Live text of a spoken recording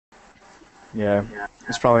Yeah,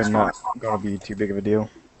 it's probably not gonna be too big of a deal.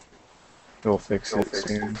 We'll fix it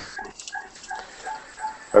soon.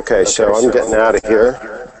 Okay, so I'm getting out of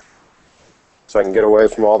here so I can get away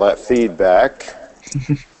from all that feedback.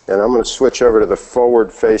 And I'm going to switch over to the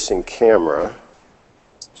forward-facing camera.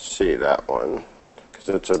 See that one, because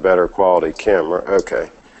it's a better quality camera. Okay.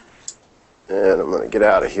 And I'm going to get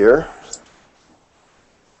out of here.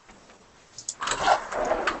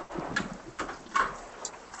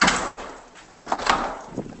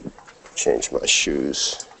 Change my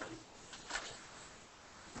shoes.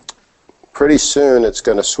 Pretty soon it's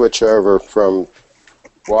going to switch over from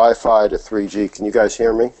Wi-Fi to 3G. Can you guys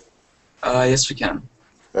hear me? Yes, we can.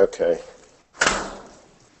 Okay.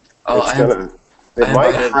 Oh,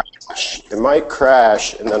 It might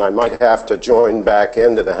crash, and then I might have to join back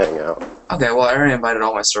into the Hangout. okay, well, I already invited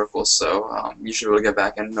all my circles, so you should be able to get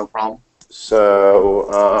back in, no problem.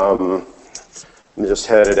 So I'm just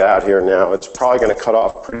headed out here now. It's probably going to cut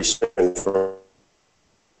off pretty soon.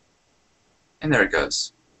 And there it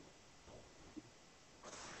goes.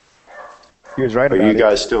 He was right Are about you it.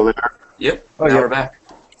 guys still there? Yep, Oh, now yeah. we're back.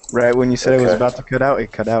 Right when you said it was Okay. about to cut out,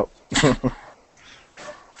 it cut out.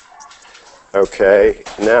 Okay.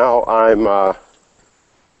 Now I'm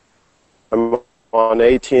on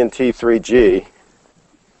AT&T 3G.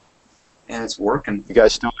 And it's working. You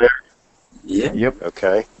guys still there? Yep. Yep.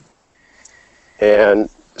 Okay. And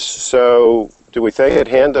so, do we think it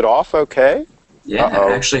handed off okay? Yeah, Uh-oh.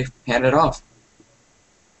 it actually handed off.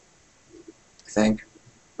 I think.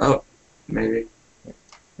 Oh, maybe.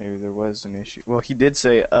 Maybe there was an issue. Well, he did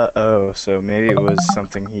say "uh-oh," so maybe it was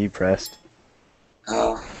something he pressed.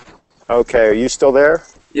 Okay. Are you still there?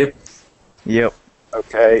 Yep. Yep.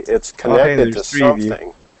 Okay. It's connected to there's three of you.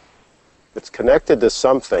 something. It's connected to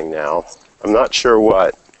something now. I'm not sure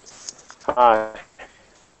what. Hi.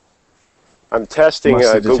 I'm testing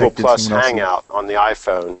Must have Google detected Plus someone else's. Hangout on the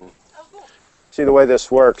iPhone. See, the way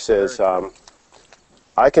this works is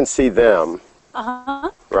I can see them,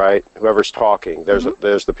 right? Whoever's talking. There's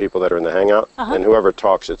the people that are in the Hangout, and whoever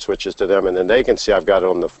talks, it switches to them, and then they can see I've got it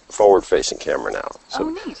on the forward-facing camera now.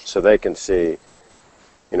 So they can see,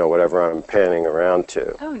 you know, whatever I'm panning around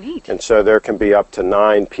to. Oh, neat. And so there can be up to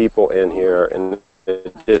 9 people in here in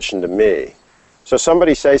addition to me. So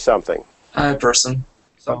somebody say something. Hi, person.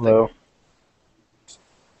 Hello.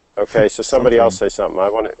 Okay, so somebody else say something. I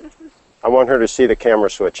want her to see the camera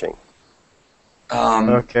switching.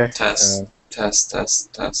 Okay. Test.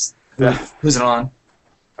 Test. Yeah. Who's it on?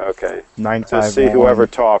 Okay. 951. So see whoever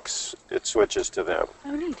talks, it switches to them.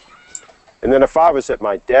 Oh, neat. And then if I was at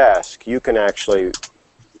my desk, you can actually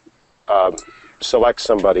select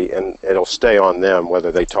somebody and it'll stay on them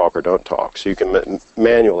whether they talk or don't talk. So you can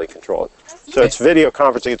manually control it. So it's video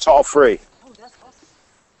conferencing. It's all free.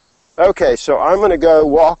 Okay, so I'm going to go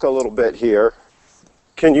walk a little bit here.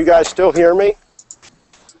 Can you guys still hear me?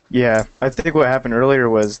 Yeah, I think what happened earlier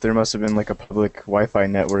was there must have been like a public Wi-Fi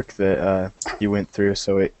network that you went through,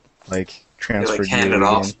 so it like It transferred like you handed in.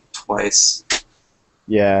 off twice.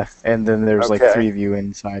 Yeah, and then there's like Okay. 3 of you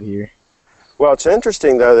inside here. Well, it's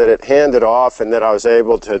interesting, though, that it handed off and that I was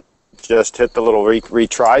able to just hit the little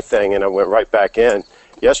retry thing and I went right back in.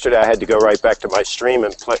 Yesterday, I had to go right back to my stream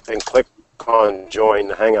and click on join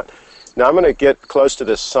the Hangout. Now, I'm going to get close to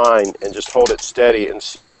this sign and just hold it steady and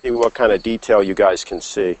see what kind of detail you guys can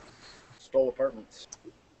see. Stole apartments.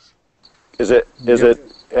 Is it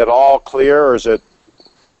at all clear, or is it?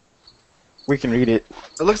 We can read it.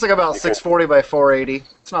 It looks like about 640 by 480.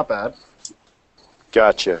 It's not bad.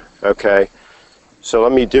 Gotcha. Okay. So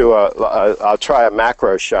let me do I'll try a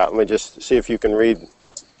macro shot. Let me just see if you can read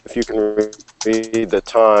the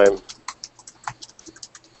time.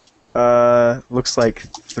 Looks like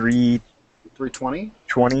 320?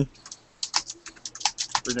 3:20.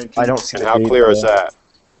 319. I don't see And the how date, clear is that?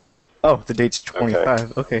 Oh, the date's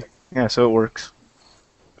 25. Okay. Yeah, so it works.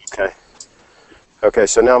 Okay. Okay,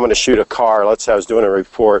 so now I'm going to shoot a car. Let's say I was doing a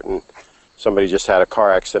report and somebody just had a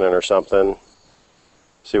car accident or something.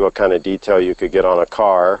 See what kind of detail you could get on a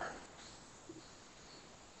car.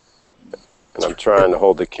 And I'm trying to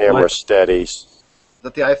hold the camera steady. Is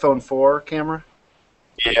that the iPhone 4 camera?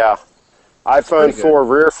 Yeah. iPhone Pretty good. 4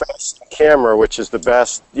 rear-facing camera, which is the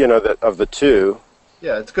best, you know, of the two.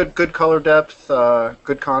 Yeah, it's good color depth,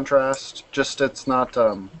 good contrast. Just it's not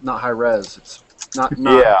high res. It's not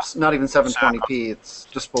even 720p. It's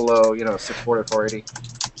just below, 640 480.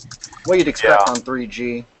 What you'd expect Yeah. on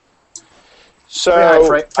 3G. So,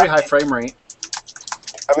 Pretty high frame rate.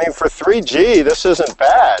 I mean, for 3G, this isn't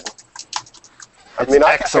bad. I mean,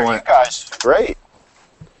 I can hear you excellent. guys great.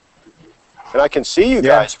 And I can see you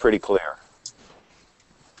Yeah. guys pretty clear.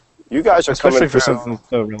 You guys are Especially coming for through. something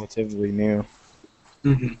so relatively new.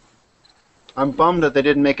 Hmm. I'm bummed that they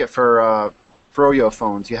didn't make it for Froyo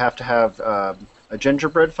phones. You have to have a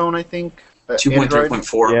gingerbread phone, I think. Android.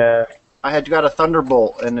 2.3.4. Yeah. I had got a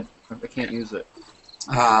Thunderbolt, and I can't use it.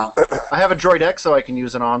 Uh, I have a Droid Exo I can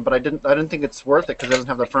use it on, but I didn't think it's worth it because it doesn't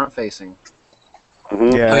have the front facing.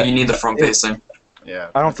 Mhm. Yeah. oh, you need the front facing. Yeah.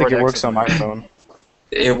 I don't think Droid it works Exo's on my nice. phone.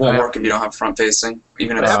 It won't work if you don't have front facing.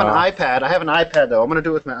 Even if But I have an Uh, iPad. I have an iPad though. I'm gonna do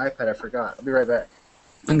it with my iPad. I forgot. I'll be right back.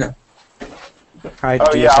 okay. I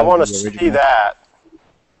Oh do yeah, I have want to the see original. that.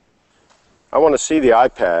 I want to see the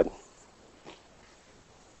iPad.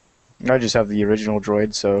 I just have the original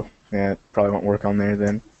Droid, so yeah, it probably won't work on there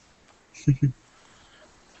then.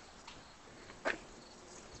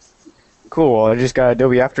 Cool. I just got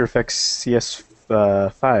Adobe After Effects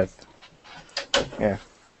CS5. Yeah.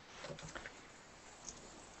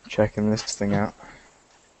 Checking this thing out.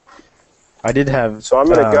 I did have. So I'm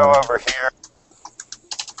going to go over here.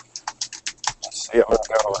 Let's see, I'm going to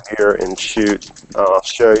go over here and shoot. I'll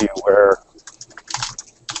show you where.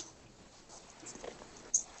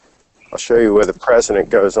 I'll show you where the president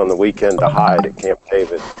goes on the weekend to hide at Camp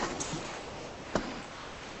David.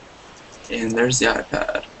 And there's the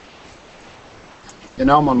iPad. And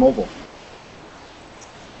now I'm on mobile.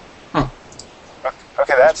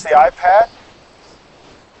 Okay, that's the iPad.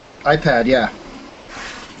 iPad, yeah.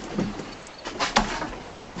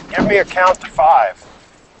 Give me a count to 5.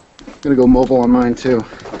 I'm gonna go mobile on mine too.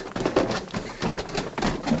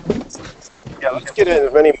 Yeah, let's get in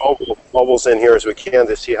as many mobiles in here as we can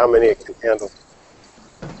to see how many it can handle.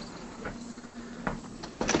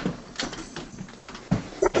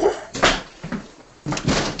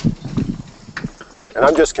 And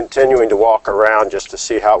I'm just continuing to walk around just to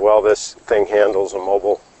see how well this thing handles a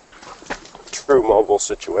true mobile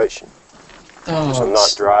situation. Because I'm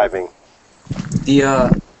not driving.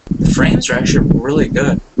 The frames are actually really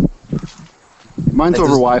good. Mine's Like over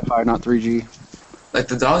this- Wi-Fi, not 3G. Like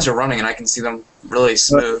the dogs are running and I can see them really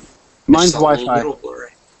smooth. Mine's It's just Wi-Fi. a little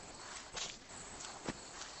blurry.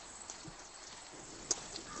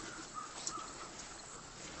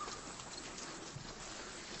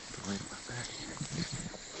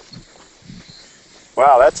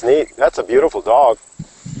 Wow, that's neat. That's a beautiful dog.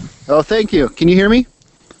 Oh, thank you. Can you hear me?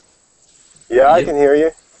 Yeah, I can hear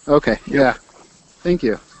you. Okay, yeah. Thank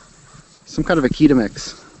you. Some kind of a Kita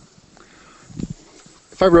mix.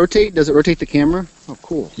 If I rotate, does it rotate the camera? Oh,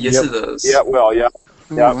 cool. Yes, Yep. it does. Yeah, well, yeah.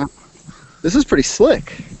 Oh, Yeah. wow. This is pretty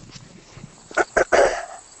slick.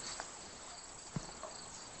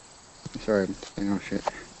 Sorry, oh shit.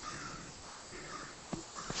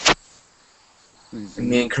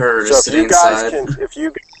 Me and Kurt are So just if sitting you guys inside. if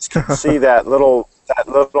you guys can see that little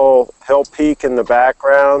hill peak in the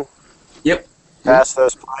background, Yep. past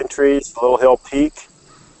those pine trees, the little hill peak,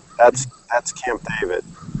 that's Camp David.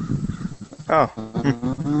 Oh,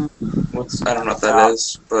 I don't know what that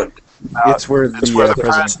is, but it's where It's the where the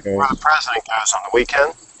president where the goes. president goes on the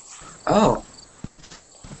weekend. oh,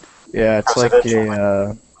 Yeah,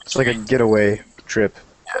 Presidential. it's like a getaway trip,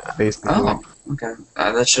 basically. oh, okay.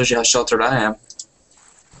 That shows you how sheltered I am.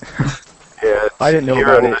 Yeah, I didn't know here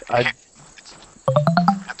about in it.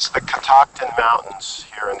 it's the Catoctin Mountains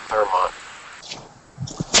here in Thurmont.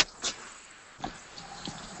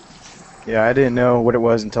 Yeah, I didn't know what it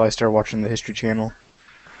was until I started watching the History Channel.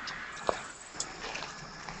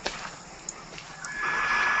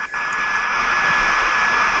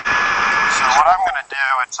 So what I'm going to do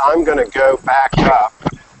is I'm going to go back up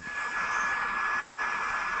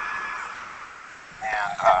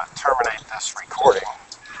and terminate this recording.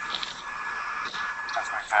 Because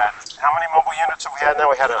we've had, how many mobile units have we had now?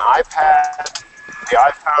 We had an iPad, the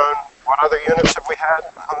iPhone. What other units have we had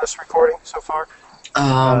on this recording so far?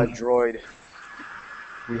 Droid.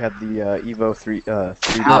 We had the Evo 3.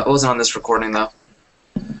 It wasn't on this recording though.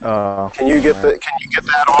 Can you get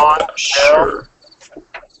that on now Sure.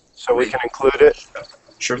 so we can include it?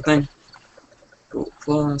 Sure thing. Google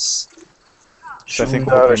Plus. So I think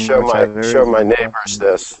No, to pretty show much my have show my everything. neighbors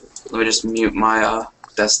this. Let me just mute my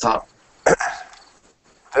desktop.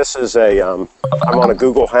 This is I'm on a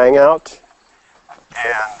Google Hangout,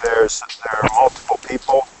 and there are multiple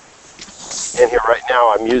people in here right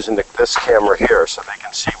now. I'm using this camera here so they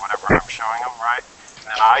can see whatever I'm showing them, right? And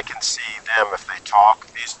then I can see them if they talk.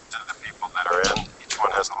 These are the people that are in. Each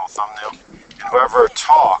one has a little thumbnail. And whoever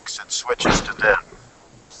talks, it switches to them,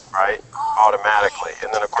 right? Automatically.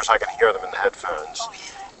 And then, of course, I can hear them in the headphones.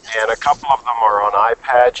 And a couple of them are on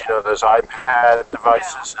iPads, you know, those iPad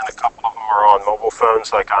devices, and a couple of them are on mobile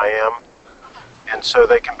phones like I am. And so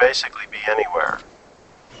they can basically be anywhere.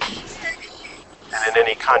 And in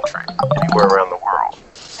any country, anywhere around the world.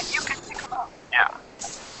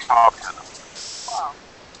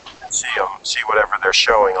 see whatever they're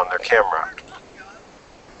showing on their camera.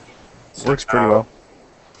 Works pretty well.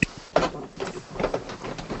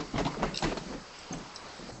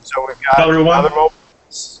 So we've got other mobile.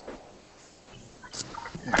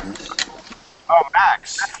 Oh,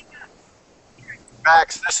 Max.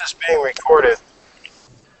 Max, this is being recorded.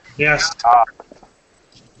 Yes.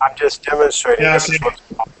 I'm just demonstrating. Yeah, This is what's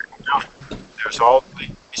there's all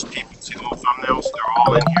these people. See the little thumbnails? They're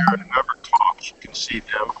all in here. And whoever talks, you can see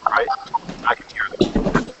them, right? I can hear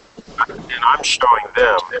them. And I'm showing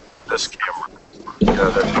them this camera. You know,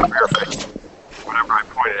 the rear face. Whatever I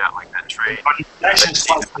pointed at, like that tree. But the connection's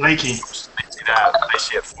quite flaky. They see that. They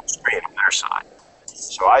see it full screen on their side.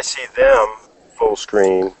 So I see them full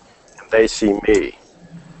screen, and they see me.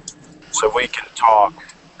 So we can talk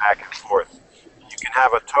back and forth. You can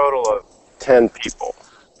have a total of 10 people.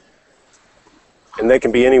 And they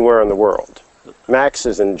can be anywhere in the world. Max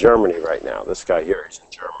is in Germany right now. This guy here is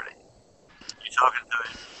in Germany. You talking to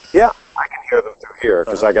him? Yeah, I can hear them through here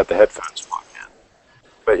because I got the headphones plugged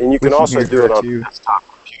in. And you can also do it on a desktop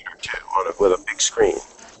computer too, with a big screen.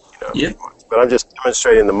 You know, Yep. But I'm just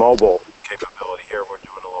demonstrating the mobile capability here. We're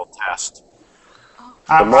doing a little test.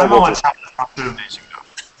 I know mobile what's just- happening too.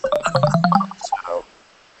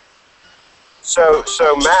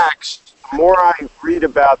 So Max, the more I read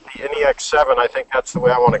about the NEX7, I think that's the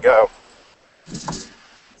way I want to go.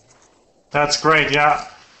 That's great, yeah.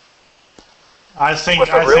 I think With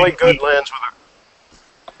a really good lens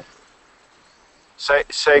with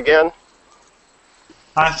a... Say again?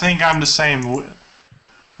 I think I'm the same.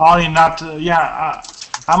 Only not,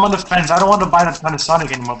 I'm on the fence. I don't want to buy that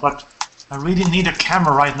Panasonic anymore, but I really need a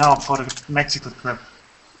camera right now for the Mexico trip.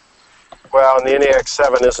 Well, and the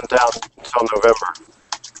NEX7 isn't out until November.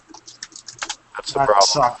 That's the That problem.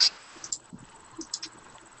 sucks.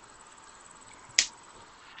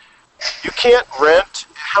 You can't rent.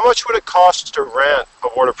 How much would it cost to rent a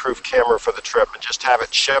waterproof camera for the trip and just have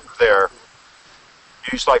it shipped there?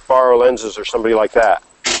 Use like borrow lenses or somebody like that.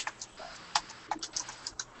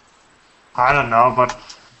 I don't know, but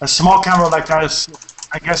a small camera like that is,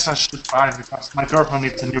 I guess I should buy it because my girlfriend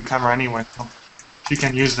needs a new camera anyway, so she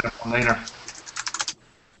can use that one later.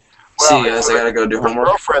 See you guys, I gotta go do For homework.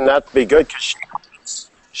 girlfriend, that'd be good because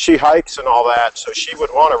she hikes and all that, so she would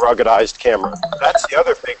want a ruggedized camera. That's the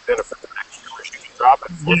other big benefit of that camera. You can drop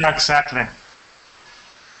it. Yeah, exactly.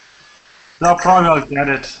 They'll probably get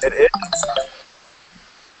it.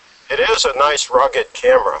 It is a nice rugged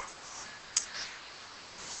camera.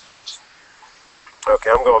 Okay,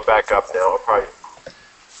 I'm going back up now. I'll probably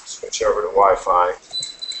switch over to Wi-Fi.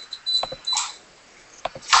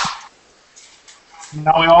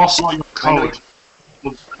 Now we all saw your code.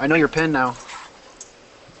 I know your pin now.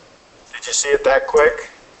 Did you see it that quick?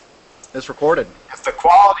 It's recorded. If the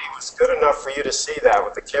quality was good enough for you to see that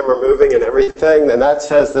with the camera moving and everything, then that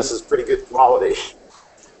says this is pretty good quality.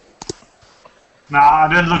 Nah, I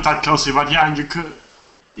didn't look that closely, but yeah, you could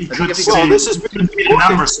see. Well, this is you couldn't see the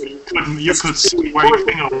numbers, so you could see where your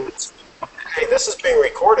finger was. Hey, this is being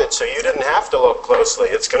recorded, so you didn't have to look closely.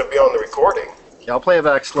 It's going to be on the recording. Yeah, I'll play it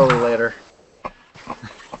back slowly later.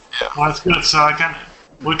 Well, that's good. So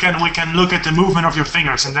we can look at the movement of your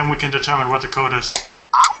fingers, and then we can determine what the code is.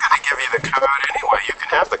 I'm going to give you the code anyway. You can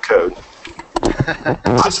have the code.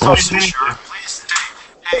 I'm Just so fine, sure. Please,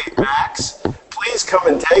 hey, Max, please come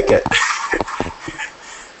and take it.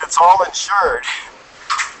 It's all insured.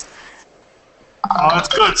 Oh, that's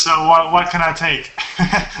good. So what can I take?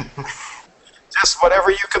 Just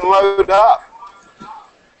whatever you can load up.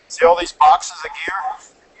 See all these boxes of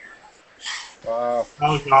gear? Wow.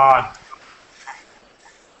 Oh God.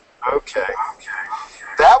 Okay.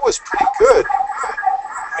 That was pretty good.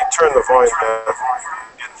 Let me turn the volume down.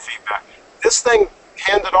 Getting feedback. This thing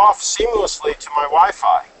handed off seamlessly to my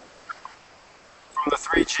Wi-Fi from the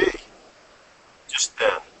 3G. Just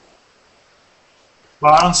then.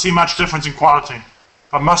 Well, I don't see much difference in quality,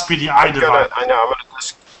 but must be the eye device. I know.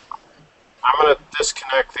 I'm gonna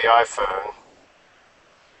disconnect the iPhone.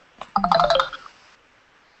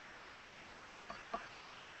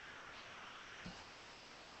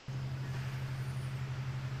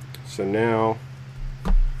 So now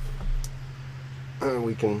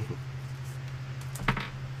we can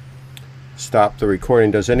stop the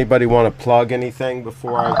recording. Does anybody want to plug anything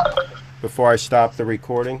before I stop the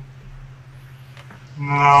recording?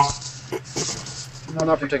 No. No,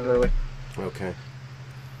 not particularly. Okay.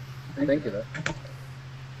 Thank you, though.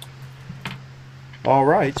 All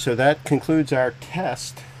right, so that concludes our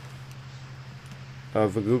test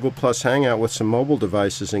of a Google Plus Hangout with some mobile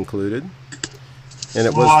devices included. And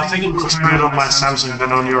it Well, was I think it looks better on my Samsung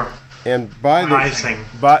than on your And by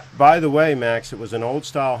the way, Max, it was an old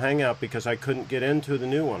style Hangout because I couldn't get into the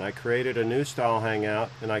new one. I created a new style Hangout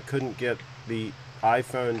and I couldn't get the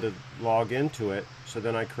iPhone to log into it. So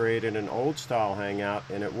then I created an old style Hangout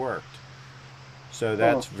and it worked. So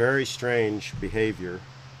that's very strange behavior.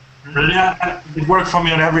 Really? It worked for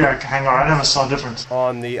me on every Hangout. I never saw a difference.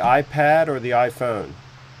 On the iPad or the iPhone?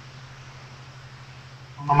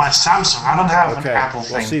 On my Samsung, I don't have an Apple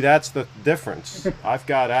thing. Well, see, that's the difference. I've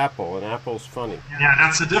got Apple, and Apple's funny. Yeah,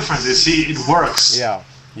 that's the difference. You see, it works. Yeah,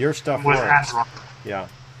 your stuff with works. Android. Yeah.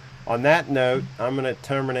 On that note, I'm going to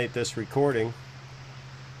terminate this recording.